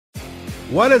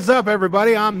What is up,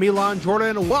 everybody? I'm Milan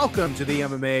Jordan, and welcome to the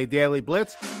MMA Daily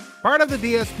Blitz, part of the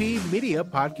DSP Media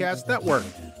Podcast Network.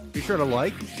 Be sure to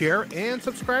like, share, and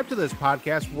subscribe to this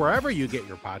podcast wherever you get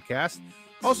your podcasts.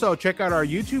 Also, check out our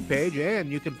YouTube page,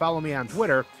 and you can follow me on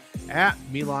Twitter at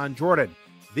Milan Jordan.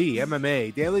 The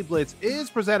MMA Daily Blitz is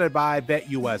presented by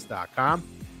BetUS.com.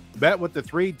 Bet with the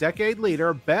 3-decade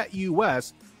leader,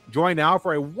 BetUS. Join now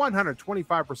for a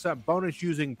 125% bonus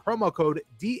using promo code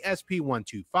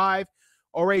DSP125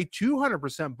 or a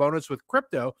 200% bonus with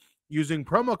crypto using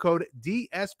promo code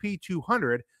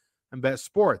DSP200 and bet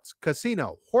sports,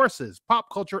 casino, horses, pop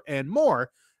culture, and more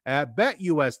at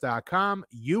BetUS.com.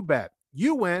 You bet,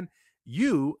 you win,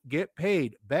 you get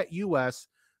paid. BetUS.com.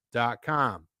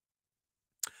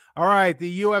 All right,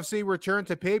 the UFC returned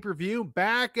to pay-per-view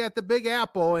back at the Big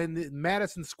Apple in the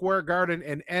Madison Square Garden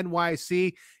in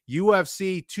NYC,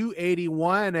 UFC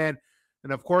 281, and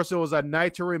of course, it was a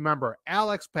night to remember.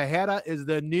 Alex Pereira is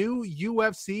the new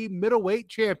UFC middleweight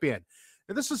champion.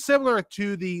 And this is similar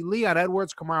to the Leon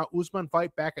Edwards-Kamaru Usman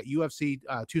fight back at UFC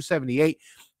 278.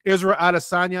 Israel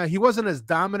Adesanya, he wasn't as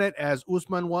dominant as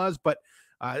Usman was, but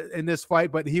in this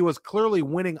fight, but he was clearly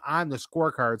winning on the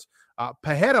scorecards.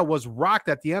 Pereira was rocked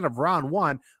at the end of round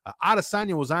one.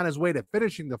 Adesanya was on his way to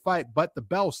finishing the fight, but the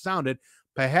bell sounded.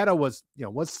 Pereira was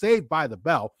saved by the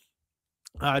bell.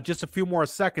 Just a few more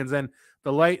seconds, and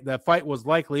the fight was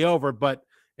likely over, but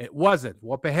it wasn't.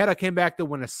 Well, Pereira came back to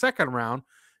win a second round,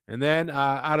 and then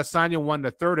Adesanya won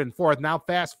the third and fourth. Now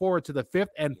fast forward to the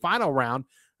fifth and final round.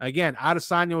 Again,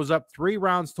 Adesanya was up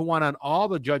 3-1 on all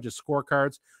the judges'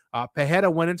 scorecards.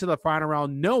 Pereira went into the final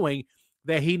round knowing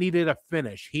that he needed a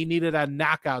finish. He needed a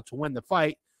knockout to win the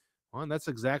fight. Well, that's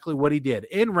exactly what he did.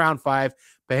 In round 5,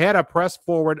 Pereira pressed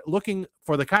forward, looking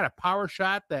for the kind of power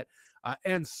shot that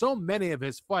and so many of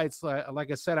his fights,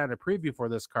 like I said on a preview for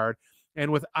this card,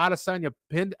 and with Adesanya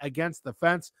pinned against the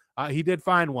fence, he did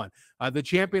find one. The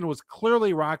champion was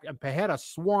clearly rocked, and Pereira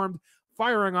swarmed,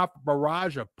 firing off a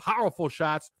barrage of powerful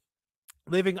shots,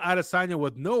 leaving Adesanya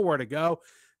with nowhere to go.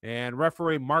 And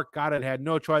referee Mark Goddard had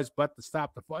no choice but to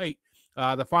stop the fight.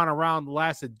 The final round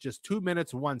lasted just 2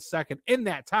 minutes and 1 second. In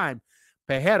that time,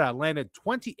 Pereira landed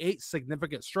 28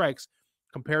 significant strikes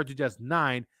compared to just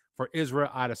 9 for Israel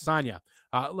Adesanya.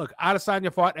 Look,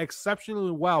 Adesanya fought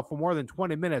exceptionally well for more than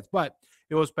 20 minutes, but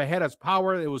it was Pereira's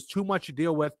power. It was too much to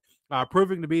deal with,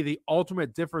 proving to be the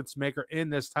ultimate difference maker in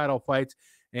this title fight.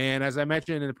 And as I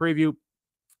mentioned in the preview,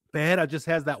 Pereira just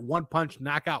has that one-punch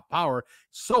knockout power.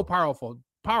 So powerful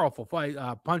fight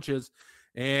punches.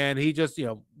 And he just,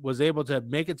 was able to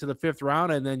make it to the fifth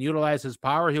round and then utilize his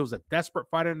power. He was a desperate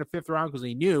fighter in the fifth round because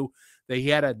he knew that he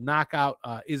had to knock out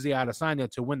Israel Adesanya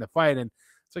to win the fight. And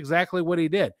that's exactly what he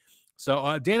did.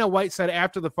 So Dana White said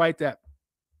after the fight that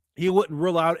he wouldn't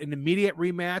rule out an immediate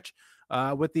rematch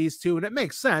with these two. And it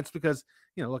makes sense because,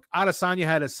 look, Adesanya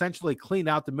had essentially cleaned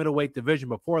out the middleweight division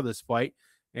before this fight.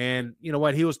 And you know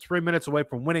what? He was 3 minutes away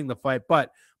from winning the fight,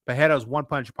 but Pereira's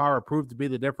one-punch power proved to be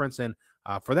the difference. And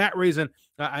for that reason,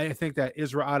 I think that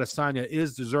Israel Adesanya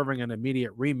is deserving an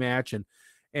immediate rematch.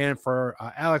 And for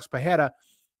Alex Pereira,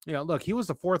 look, he was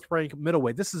the 4th-ranked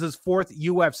middleweight. This is his 4th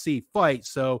UFC fight.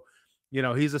 So,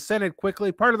 he's ascended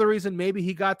quickly. Part of the reason maybe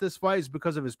he got this fight is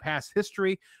because of his past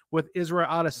history with Israel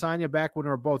Adesanya back when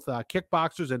they were both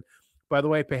kickboxers. And by the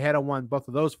way, Pereira won both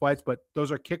of those fights, but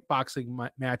those are kickboxing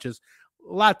matches.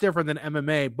 A lot different than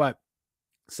MMA, but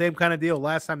same kind of deal.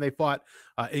 Last time they fought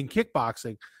in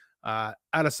kickboxing,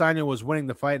 Adesanya was winning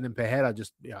the fight, and then Pereira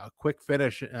just a quick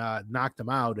finish knocked him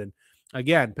out. And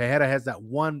again, Pereira has that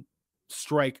one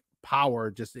strike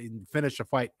power just in finish a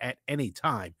fight at any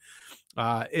time.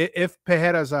 If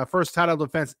Pereira's first title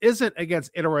defense isn't against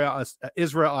Israel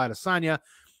Adesanya,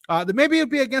 then maybe it'd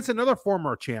be against another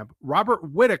former champ,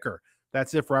 Robert Whittaker.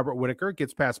 That's if Robert Whittaker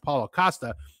gets past Paulo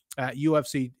Costa at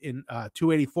UFC in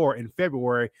 284 in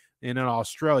February in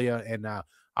Australia. And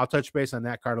I'll touch base on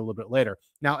that card a little bit later.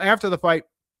 Now, after the fight,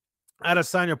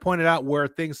 Adesanya pointed out where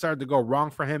things started to go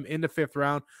wrong for him in the 5th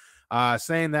round,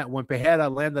 saying that when Pereira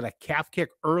landed a calf kick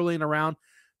early in the round,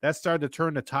 that started to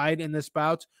turn the tide in this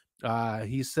bout.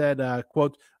 He said,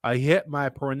 quote, he hit my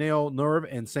peroneal nerve,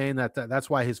 and saying that that's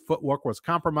why his footwork was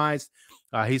compromised.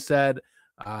 He said,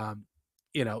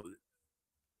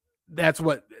 that's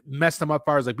what messed him up as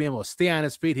far as like being able to stay on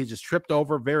his feet. He just tripped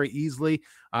over very easily.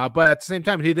 But at the same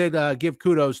time, he did give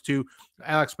kudos to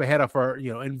Alex Pereira for,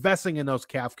 investing in those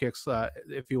calf kicks,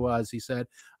 he said,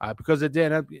 because it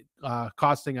did end up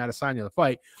costing Adesanya the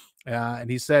fight. And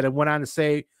he said, and went on to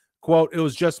say, quote, it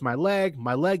was just my leg.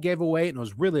 My leg gave away, and it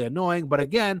was really annoying. But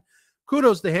again,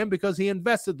 kudos to him because he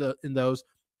invested in those.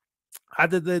 I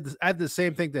did the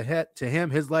same thing to him.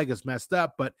 His leg is messed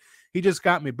up, but he just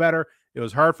got me better. It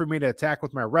was hard for me to attack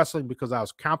with my wrestling because I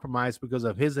was compromised because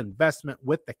of his investment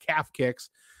with the calf kicks.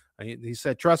 He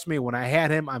said, trust me, when I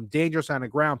had him, I'm dangerous on the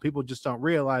ground. People just don't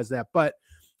realize that, but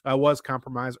I was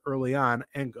compromised early on,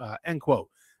 end quote.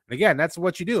 And again, that's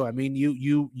what you do. I mean,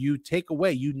 you take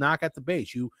away, you knock at the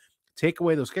base, you take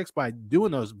away those kicks by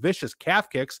doing those vicious calf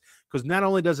kicks, because not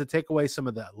only does it take away some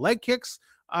of the leg kicks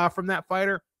from that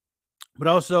fighter, but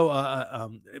also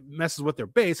it messes with their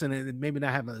base and it maybe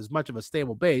not having as much of a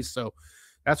stable base. So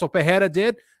that's what Pereira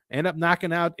did. End up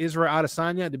knocking out Israel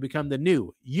Adesanya to become the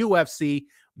new UFC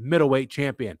middleweight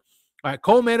champion. All right,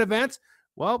 co-main events.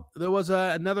 Well, there was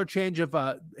another change of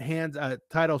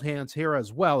titled hands here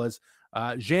as well, as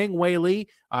Zhang Weili.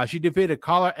 She defeated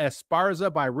Carla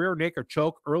Esparza by rear naked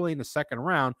choke early in the second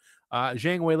round.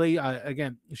 Zhang Weili,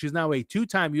 again, she's now a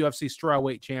two-time UFC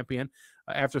strawweight champion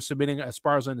after submitting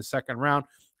Esparza in the second round.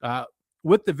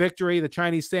 With the victory, the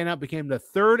Chinese standout became the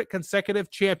third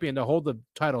consecutive champion to hold the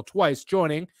title twice,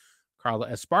 joining Carla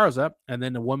Esparza, and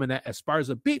then the woman that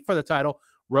Esparza beat for the title,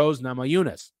 Rose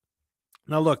Namajunas.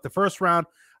 Now, look, the first round,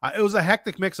 it was a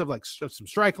hectic mix of like some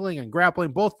striking and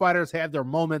grappling. Both fighters had their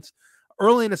moments.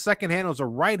 Early in the second hand, it was a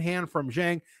right hand from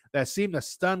Zhang that seemed to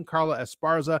stun Carla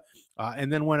Esparza.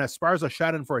 And then when Esparza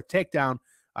shot in for a takedown,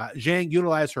 Zhang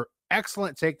utilized her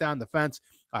excellent takedown defense.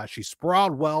 She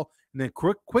sprawled well and then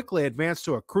quickly advanced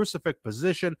to a crucifix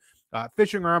position,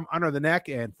 fishing arm under the neck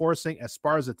and forcing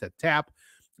Esparza to tap.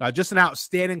 Just an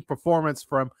outstanding performance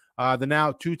from the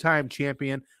now two-time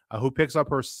champion, who picks up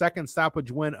her second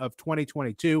stoppage win of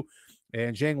 2022.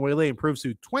 And Zhang Weili improves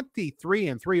to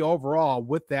 23-3 overall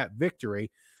with that victory.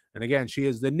 And again, she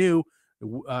is the new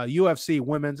UFC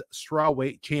women's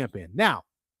strawweight champion. Now,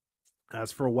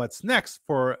 as for what's next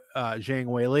for Zhang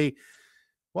Weili,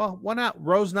 well, why not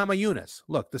Rose Namajunas?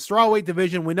 Look, the strawweight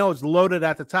division, we know it's loaded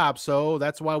at the top, so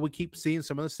that's why we keep seeing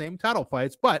some of the same title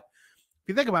fights. But if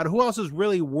you think about it, who else is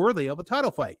really worthy of a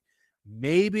title fight?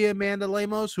 Maybe Amanda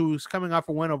Lemos, who's coming off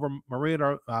a win over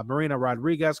Marina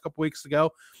Rodriguez a couple weeks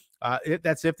ago.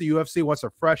 That's if the UFC wants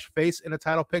a fresh face in a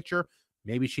title picture.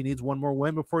 Maybe she needs one more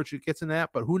win before she gets in that,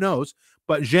 but who knows?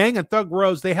 But Zhang and Thug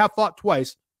Rose, they have fought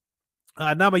twice.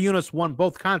 Namajunas won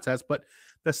both contests, but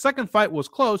the second fight was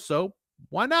close, so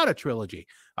why not a trilogy?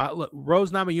 Look,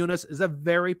 Rose Namajunas is a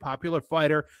very popular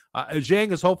fighter.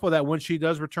 Zhang is hopeful that when she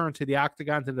does return to the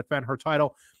octagon to defend her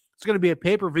title, it's going to be a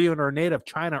pay-per-view in her native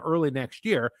China early next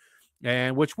year,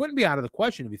 and which wouldn't be out of the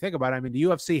question if you think about it. I mean, the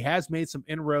UFC has made some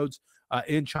inroads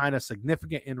in China,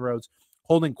 significant inroads,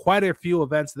 holding quite a few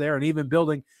events there and even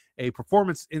building a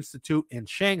performance institute in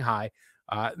Shanghai.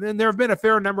 Then there have been a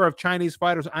fair number of Chinese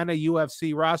fighters on a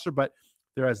UFC roster, but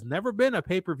there has never been a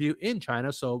pay-per-view in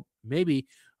China, so maybe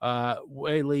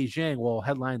Weili Zhang will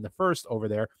headline the first over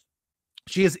there.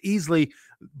 She is easily,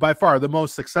 by far, the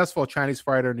most successful Chinese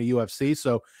fighter in the UFC,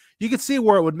 so you can see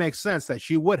where it would make sense that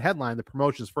she would headline the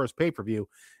promotion's first pay-per-view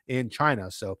in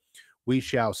China, so we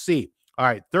shall see. All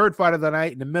right, third fight of the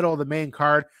night in the middle of the main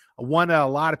card, one that a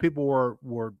lot of people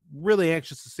were really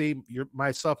anxious to see,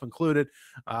 myself included.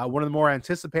 One of the more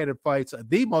anticipated fights,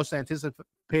 the most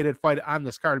anticipated fight on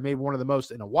this card, maybe one of the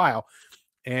most in a while.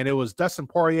 And it was Dustin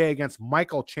Poirier against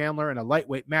Michael Chandler in a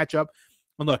lightweight matchup.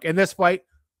 And look, in this fight,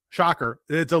 shocker,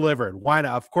 it delivered. Why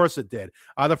not? Of course it did.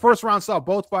 The first round saw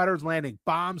both fighters landing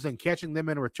bombs and catching them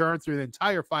in return through the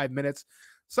entire 5 minutes.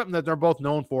 Something that they're both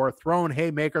known for, throwing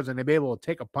haymakers, and they'll be able to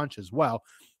take a punch as well.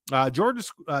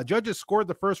 Judges scored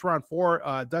the first round for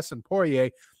Dustin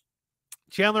Poirier.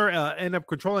 Chandler ended up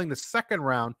controlling the second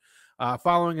round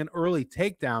following an early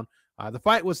takedown. The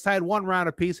fight was tied 1 round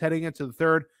apiece heading into the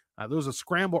third. There was a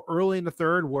scramble early in the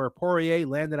third where Poirier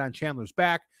landed on Chandler's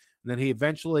back, and then he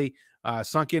eventually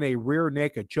sunk in a rear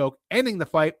naked choke, ending the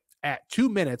fight at 2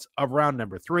 minutes of round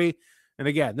number 3. And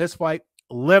again, this fight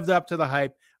lived up to the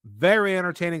hype. Very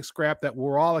entertaining scrap that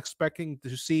we're all expecting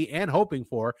to see and hoping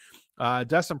for.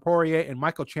 Dustin Poirier and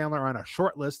Michael Chandler are on a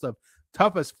short list of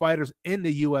toughest fighters in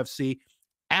the UFC.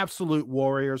 Absolute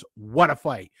warriors. What a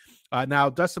fight. Now,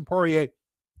 Dustin Poirier,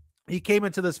 he came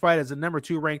into this fight as a number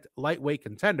 2 ranked lightweight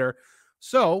contender.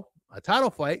 So a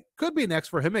title fight could be next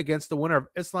for him against the winner of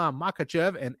Islam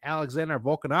Makhachev and Alexander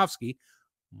Volkanovski.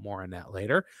 More on that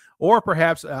later. Or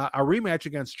perhaps a rematch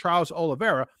against Charles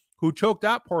Oliveira, who choked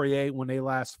out Poirier when they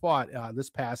last fought this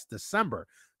past December.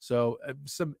 So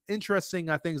some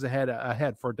interesting things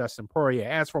ahead for Dustin Poirier.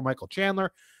 As for Michael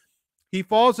Chandler, he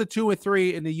falls to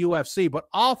 2-3 in the UFC, but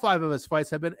all 5 of his fights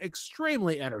have been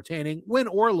extremely entertaining, win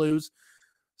or lose.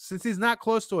 Since he's not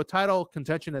close to a title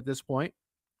contention at this point,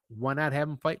 why not have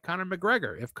him fight Conor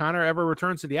McGregor? If Conor ever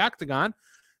returns to the octagon,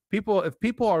 if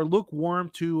people are lukewarm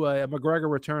to a McGregor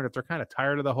return, if they're kind of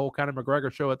tired of the whole kind of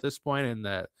McGregor show at this point and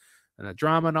the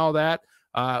drama and all that,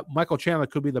 Michael Chandler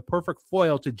could be the perfect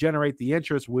foil to generate the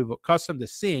interest we've accustomed to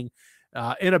seeing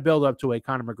in a build-up to a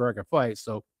Conor McGregor fight.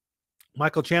 So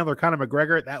Michael Chandler, Conor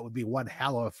McGregor, that would be one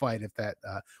hell of a fight if that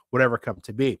would ever come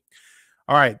to be.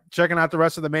 All right, checking out the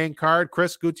rest of the main card,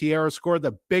 Chris Gutierrez scored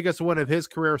the biggest win of his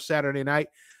career Saturday night,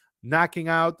 knocking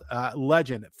out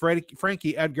legend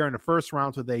Frankie Edgar in the first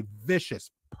round with a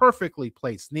vicious, perfectly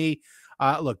placed knee.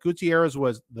 Look, Gutierrez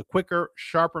was the quicker,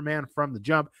 sharper man from the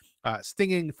jump,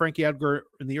 stinging Frankie Edgar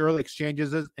in the early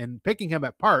exchanges and picking him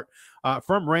apart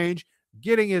from range,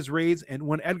 getting his reads. And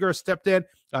when Edgar stepped in,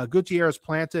 Gutierrez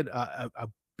planted a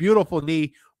beautiful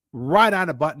knee right on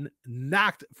a button,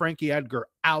 knocked Frankie Edgar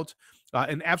out.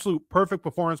 An absolute perfect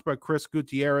performance by Chris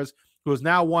Gutierrez, who has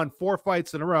now won 4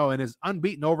 fights in a row and is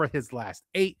unbeaten over his last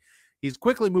 8. He's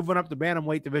quickly moving up the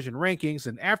bantamweight division rankings.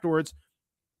 And afterwards,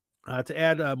 to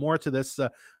add more to this,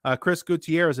 Chris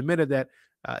Gutierrez admitted that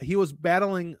he was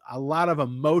battling a lot of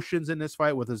emotions in this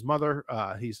fight with his mother.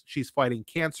 She's fighting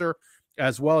cancer,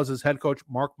 as well as his head coach,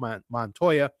 Mark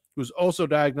Montoya, who's also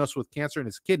diagnosed with cancer in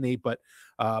his kidney. But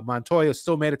Montoya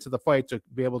still made it to the fight to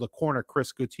be able to corner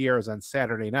Chris Gutierrez on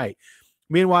Saturday night.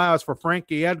 Meanwhile, as for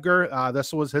Frankie Edgar,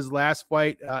 this was his last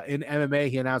fight in MMA.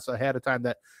 He announced ahead of time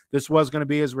that this was going to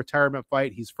be his retirement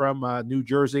fight. He's from New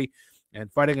Jersey and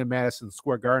fighting in Madison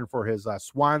Square Garden for his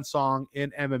swan song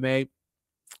in MMA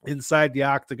inside the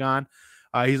octagon.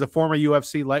 He's a former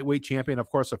UFC lightweight champion, of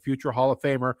course, a future Hall of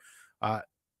Famer.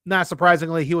 Not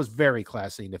surprisingly, he was very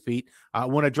classy in defeat.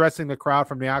 When addressing the crowd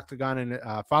from the octagon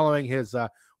and following his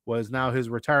was now his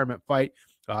retirement fight,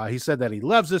 he said that he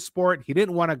loves this sport. He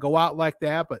didn't want to go out like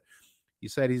that, but he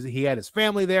said he had his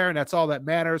family there, and that's all that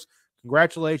matters.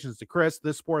 Congratulations to Chris.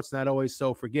 This sport's not always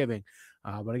so forgiving.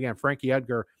 But again, Frankie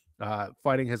Edgar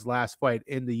fighting his last fight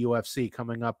in the UFC,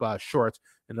 coming up short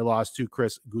in the loss to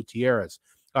Chris Gutierrez.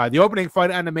 The opening fight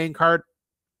on the main card,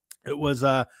 it was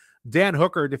Dan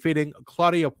Hooker defeating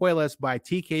Claudio Puelles by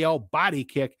TKO body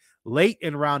kick late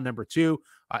in round number 2.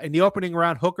 In the opening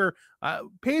round, Hooker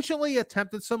patiently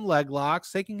attempted some leg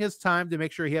locks, taking his time to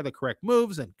make sure he had the correct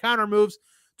moves and counter moves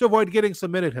to avoid getting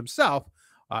submitted himself.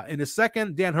 In the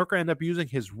second, Dan Hooker ended up using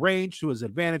his range to his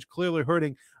advantage, clearly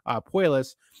hurting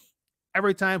Puelles.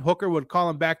 Every time Hooker would call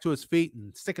him back to his feet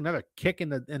and stick another kick in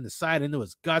the side into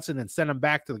his guts and then send him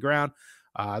back to the ground.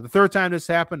 The third time this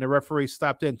happened, the referee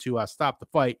stopped in to stop the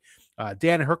fight.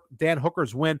 Dan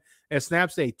Hooker's win and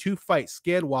snaps a 2-fight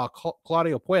skid, while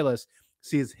Claudio Puelles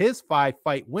sees his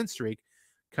 5-fight win streak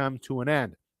come to an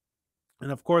end.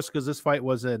 And of course, because this fight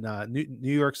was in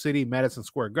New York City, Madison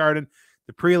Square Garden,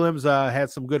 the prelims had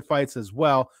some good fights as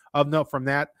well. Of note from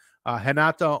that,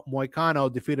 Renato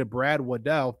Moicano defeated Brad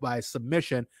Waddell by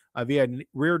submission via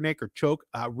rear naked choke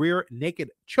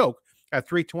at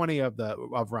 3:20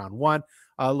 of round 1.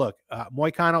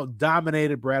 Moicano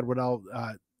dominated Brad Waddell,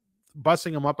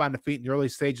 busting him up on the feet in the early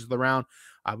stages of the round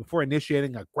before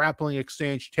initiating a grappling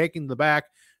exchange, taking the back,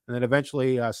 and then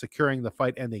eventually securing the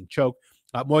fight-ending choke.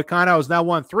 Moicano has now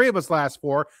won 3 of his last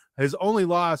 4. His only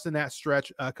loss in that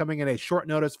stretch coming in a short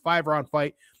notice 5-round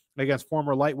fight against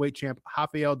former lightweight champ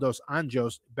Rafael dos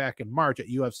Anjos back in March at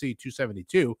UFC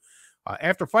 272.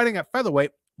 After fighting at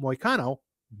featherweight, Moicano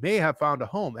may have found a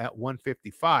home at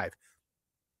 155.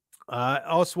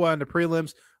 Also on the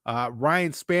prelims,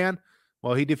 Ryan Spann,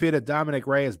 well, he defeated Dominic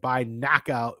Reyes by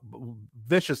knockout,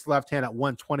 vicious left hand at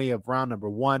 120 of round number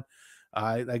 1.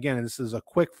 Again, this is a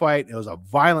quick fight. It was a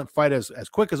violent fight. As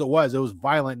quick as it was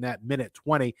violent in that minute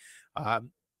 20.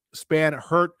 Spann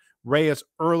hurt Reyes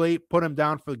early, put him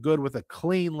down for good with a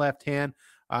clean left hand.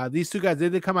 These two guys, they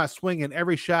did come out swinging.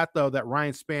 Every shot, though, that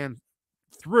Ryan Spann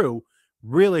threw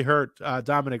really hurt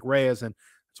Dominic Reyes, and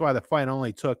that's why the fight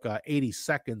only took 80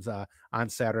 seconds on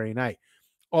Saturday night.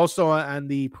 Also on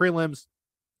the prelims,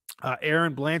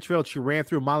 Erin Blanchfield, she ran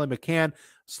through Molly McCann,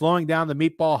 slowing down the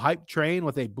meatball hype train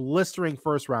with a blistering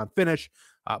first-round finish.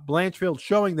 Blanchfield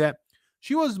showing that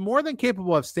she was more than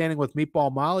capable of standing with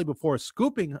Meatball Molly before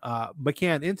scooping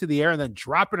McCann into the air and then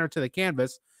dropping her to the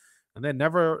canvas and then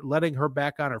never letting her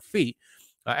back on her feet.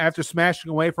 After smashing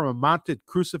away from a mounted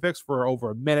crucifix for over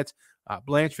a minute,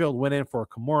 Blanchfield went in for a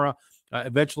Kimura,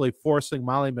 eventually forcing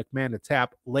Molly McMahon to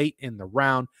tap late in the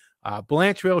round.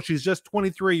 Blanchfield, she's just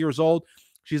 23 years old.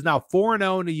 She's now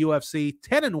 4-0 in the UFC,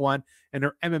 10-1 in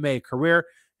her MMA career,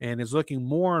 and is looking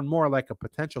more and more like a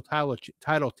potential title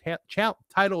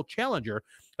challenger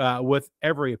with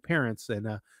every appearance.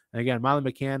 And again, Molly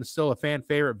McCann is still a fan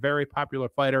favorite, very popular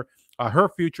fighter. Her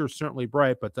future is certainly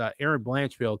bright, but Erin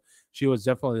Blanchfield, she was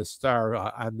definitely the star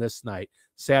on this night,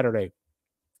 Saturday.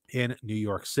 in New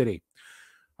York City.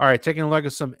 All right, taking a look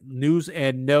at some news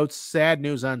and notes. Sad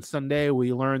news on Sunday.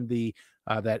 We learned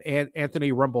that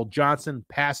Anthony Rumble Johnson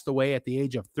passed away at the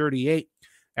age of 38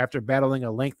 after battling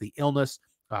a lengthy illness.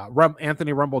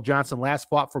 Anthony Rumble Johnson last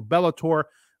fought for Bellator.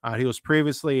 He was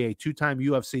previously a two-time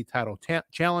UFC title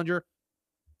challenger.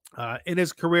 In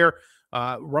his career,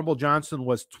 Rumble Johnson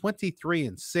was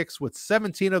 23-6 with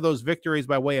 17 of those victories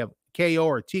by way of KO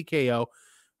or TKO.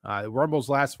 Rumble's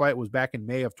last fight was back in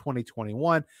May of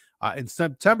 2021. In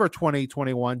September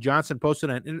 2021, Johnson posted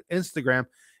on Instagram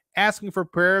asking for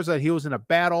prayers that he was in a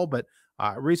battle, but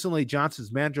recently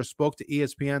Johnson's manager spoke to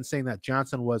ESPN saying that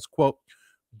Johnson was, quote,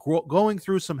 going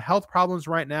through some health problems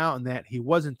right now and that he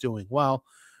wasn't doing well.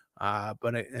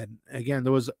 And again,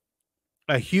 there was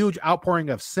a huge outpouring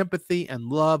of sympathy and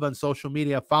love on social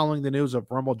media following the news of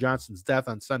Rumble Johnson's death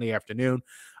on Sunday afternoon,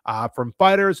 from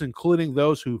fighters, including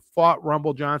those who fought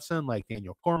Rumble Johnson, like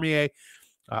Daniel Cormier,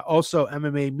 also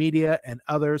MMA media and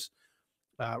others.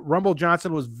 Rumble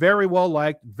Johnson was very well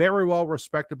liked, very well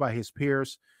respected by his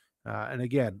peers. And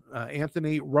again,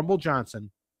 Anthony Rumble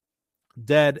Johnson,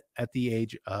 dead at the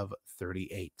age of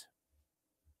 38.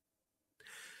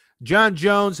 Jon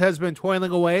Jones has been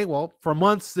toiling away, well, for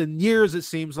months and years, it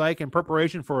seems like, in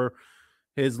preparation for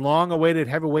his long-awaited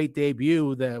heavyweight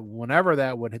debut, that whenever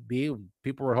that would be.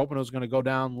 People were hoping it was going to go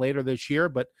down later this year,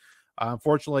 but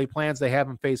unfortunately, plans to have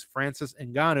him face Francis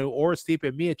Ngannou or Stipe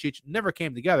Miocic never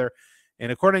came together.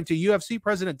 And according to UFC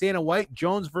President Dana White,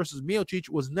 Jones versus Miocic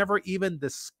was never even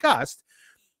discussed.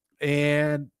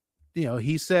 And, you know,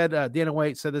 he said, Dana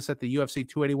White said this at the UFC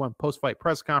 281 post-fight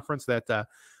press conference that,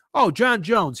 Jon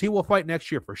Jones, he will fight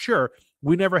next year for sure.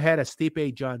 We never had a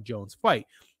Stipe Jon Jones fight.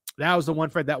 That was the one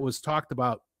fight that was talked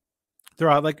about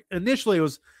throughout. Like initially, it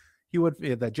was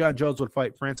that Jon Jones would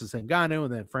fight Francis Ngannou,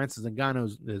 and then Francis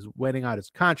Ngannou is waiting out his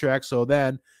contract. So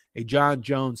then a Jon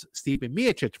Jones Stipe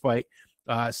Miocic fight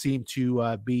seemed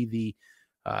to be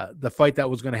the fight that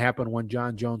was going to happen when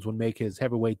Jon Jones would make his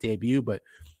heavyweight debut. But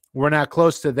we're not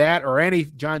close to that or any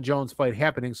Jon Jones fight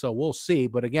happening, so we'll see.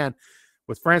 But again,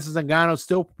 with Francis Ngannou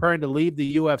still preparing to leave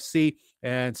the UFC,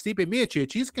 and Stipe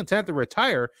Miocic, he's content to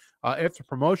retire if the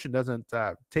promotion doesn't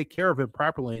take care of him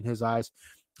properly in his eyes.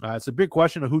 It's a big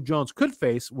question of who Jones could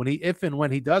face if and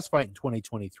when he does fight in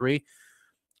 2023.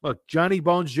 Look, Johnny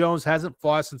Bones Jones hasn't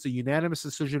fought since a unanimous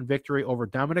decision victory over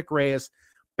Dominic Reyes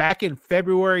back in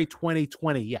February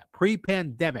 2020. Yeah,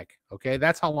 pre-pandemic. Okay,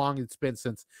 that's how long it's been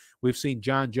since we've seen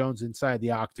Jon Jones inside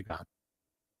the octagon.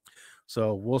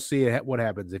 So we'll see what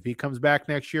happens. If he comes back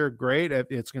next year, great.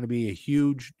 It's going to be a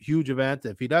huge, huge event.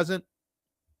 If he doesn't,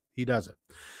 he doesn't.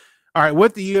 All right,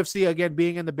 with the UFC again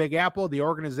being in the Big Apple, the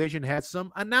organization has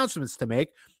some announcements to make.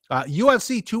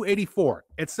 UFC 284,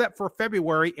 it's set for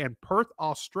February in Perth,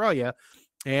 Australia.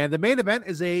 And the main event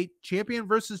is a champion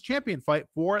versus champion fight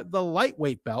for the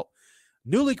lightweight belt.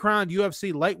 Newly crowned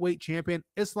UFC lightweight champion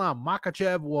Islam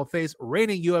Makhachev will face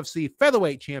reigning UFC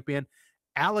featherweight champion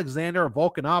Alexander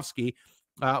Volkanovski.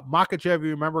 Makhachev,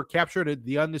 you remember, captured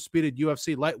the undisputed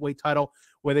UFC lightweight title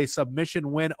with a submission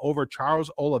win over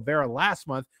Charles Oliveira last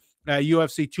month at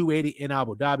UFC 280 in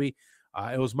Abu Dhabi.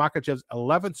 It was Makhachev's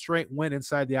 11th straight win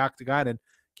inside the octagon and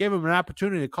gave him an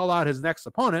opportunity to call out his next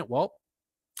opponent. Well,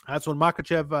 that's when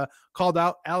Makhachev called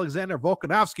out Alexander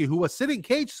Volkanovski, who was sitting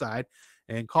cage side,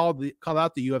 and called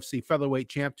out the UFC featherweight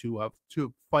champ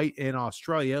to fight in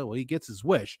Australia. Well, he gets his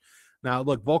wish. Now,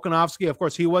 look, Volkanovski, of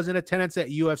course, he was in attendance at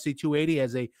UFC 280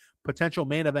 as a potential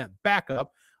main event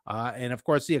backup. And, of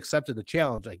course, he accepted the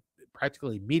challenge like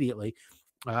practically immediately.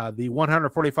 The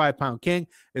 145-pound king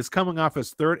is coming off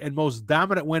his third and most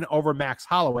dominant win over Max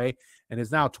Holloway and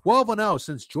is now 12-0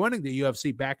 since joining the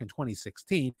UFC back in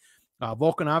 2016.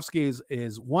 Volkanovski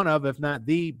is one of, if not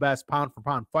the best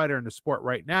pound-for-pound fighter in the sport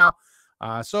right now.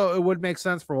 So it would make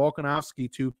sense for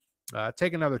Volkanovski to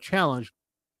take another challenge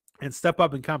and step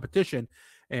up in competition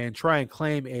and try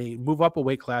and move up a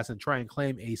weight class and try and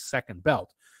claim a second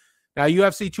belt. Now,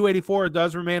 UFC 284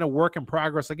 does remain a work in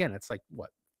progress. Again, it's like,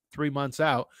 3 months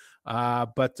out.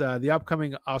 But the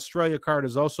upcoming Australia card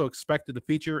is also expected to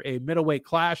feature a middleweight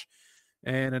clash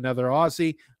and another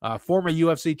Aussie. Former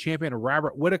UFC champion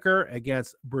Robert Whittaker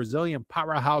against Brazilian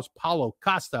powerhouse Paulo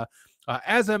Costa.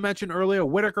 As I mentioned earlier,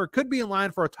 Whittaker could be in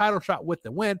line for a title shot with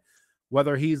the win,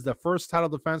 whether he's the first title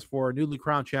defense for newly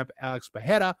crowned champ Alex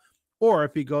Pereira, or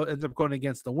if he ends up going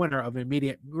against the winner of an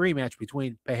immediate rematch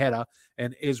between Pereira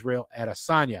and Israel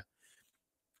Adesanya.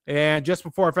 And just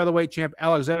before featherweight champ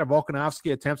Alexander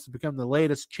Volkanovski attempts to become the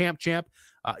latest champ,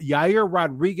 Yair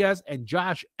Rodriguez and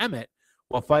Josh Emmett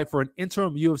will fight for an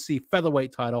interim UFC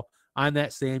featherweight title on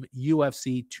that same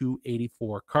UFC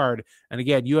 284 card. And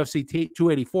again, UFC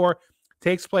 284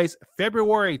 Takes place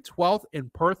February 12th in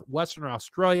Perth, Western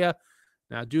Australia.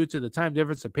 Now, due to the time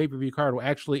difference, the pay-per-view card will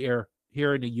actually air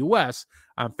here in the U.S.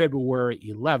 on February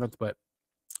 11th, but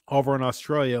over in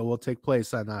Australia it will take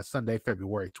place on Sunday,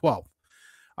 February 12th.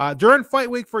 During Fight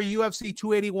Week for UFC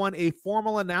 281, a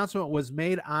formal announcement was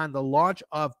made on the launch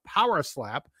of Power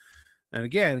Slap. And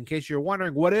again, in case you're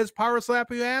wondering, what is Power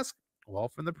Slap, you ask? Well,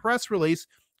 from the press release,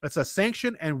 it's a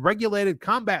sanctioned and regulated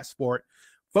combat sport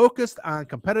focused on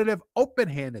competitive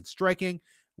open-handed striking.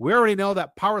 We already know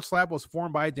that Power Slap was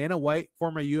formed by Dana White,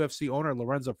 former UFC owner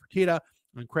Lorenzo Fertitta,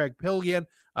 and Craig Pillion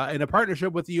in a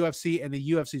partnership with the UFC and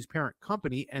the UFC's parent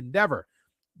company, Endeavor.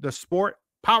 The sport,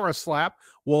 Power Slap,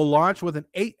 will launch with an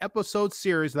 8-episode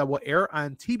series that will air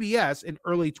on TBS in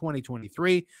early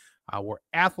 2023, where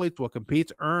athletes will compete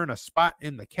to earn a spot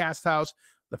in the cast house,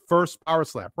 the first Power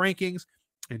Slap rankings,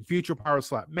 and future Power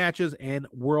Slap matches and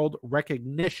world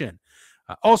recognition.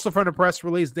 Also from the press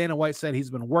release, Dana White said he's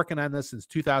been working on this since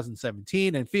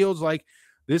 2017 and feels like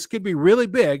this could be really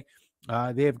big.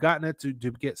 They have gotten it to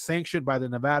get sanctioned by the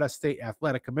Nevada State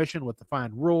Athletic Commission with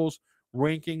defined rules,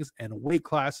 rankings, and weight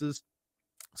classes.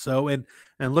 So, and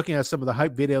looking at some of the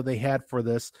hype video they had for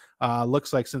this,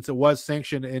 looks like since it was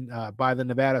sanctioned by the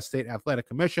Nevada State Athletic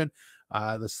Commission,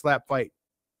 the slap fight,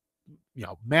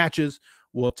 matches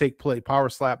will take place. Power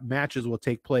Slap matches will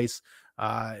take place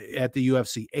at the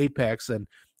UFC Apex, and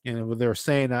what they're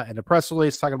saying in the press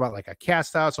release, talking about like a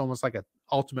cast house, almost like an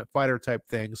Ultimate Fighter type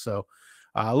thing. So,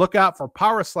 look out for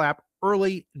Power Slap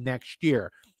early next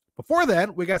year. Before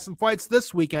then, we got some fights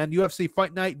this weekend. UFC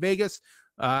Fight Night Vegas.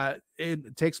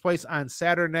 It takes place on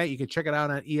Saturday night. You can check it out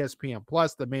on ESPN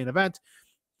Plus. The main event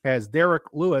has Derek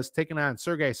Lewis taking on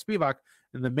Sergey Spivak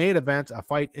in the main event, a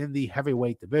fight in the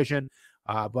heavyweight division.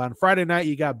 But on Friday night,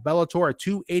 you got Bellator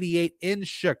 288 in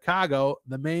Chicago.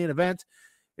 The main event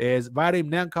is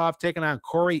Vadim Nemkov taking on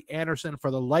Corey Anderson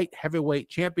for the light heavyweight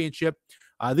championship.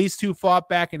 These two fought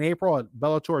back in April at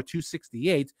Bellator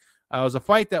 268. It was a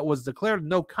fight that was declared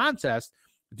no contest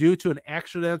due to an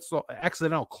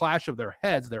accidental clash of their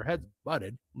heads. Their heads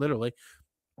butted, literally.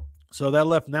 So that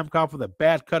left Nemkov with a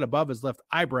bad cut above his left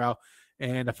eyebrow,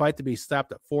 and a fight to be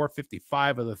stopped at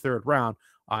 4:55 of the third round.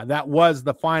 That was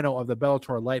the final of the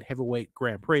Bellator Light Heavyweight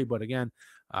Grand Prix, but again,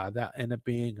 that ended up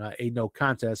being a no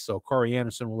contest. So Corey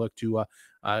Anderson will look to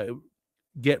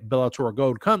get Bellator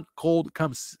gold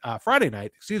comes Friday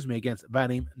night, against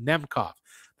Vadim Nemkov.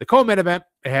 The co-main event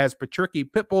has Patricky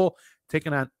Pitbull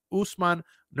taking on Usman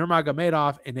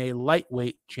Nurmagomedov in a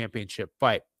lightweight championship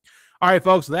fight. All right,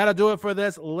 folks, that'll do it for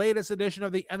this latest edition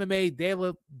of the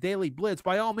MMA Daily Blitz.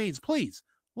 By all means, please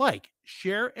like,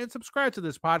 share, and subscribe to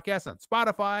this podcast on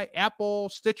Spotify, Apple,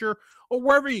 Stitcher, or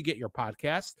wherever you get your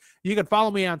podcasts. You can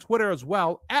follow me on Twitter as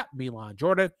well, at Milan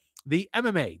Jordan. The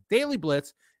MMA Daily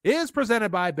Blitz is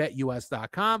presented by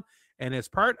BetUS.com and is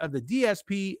part of the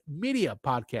DSP Media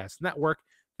Podcast Network.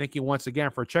 Thank you once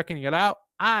again for checking it out.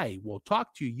 I will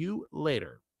talk to you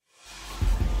later.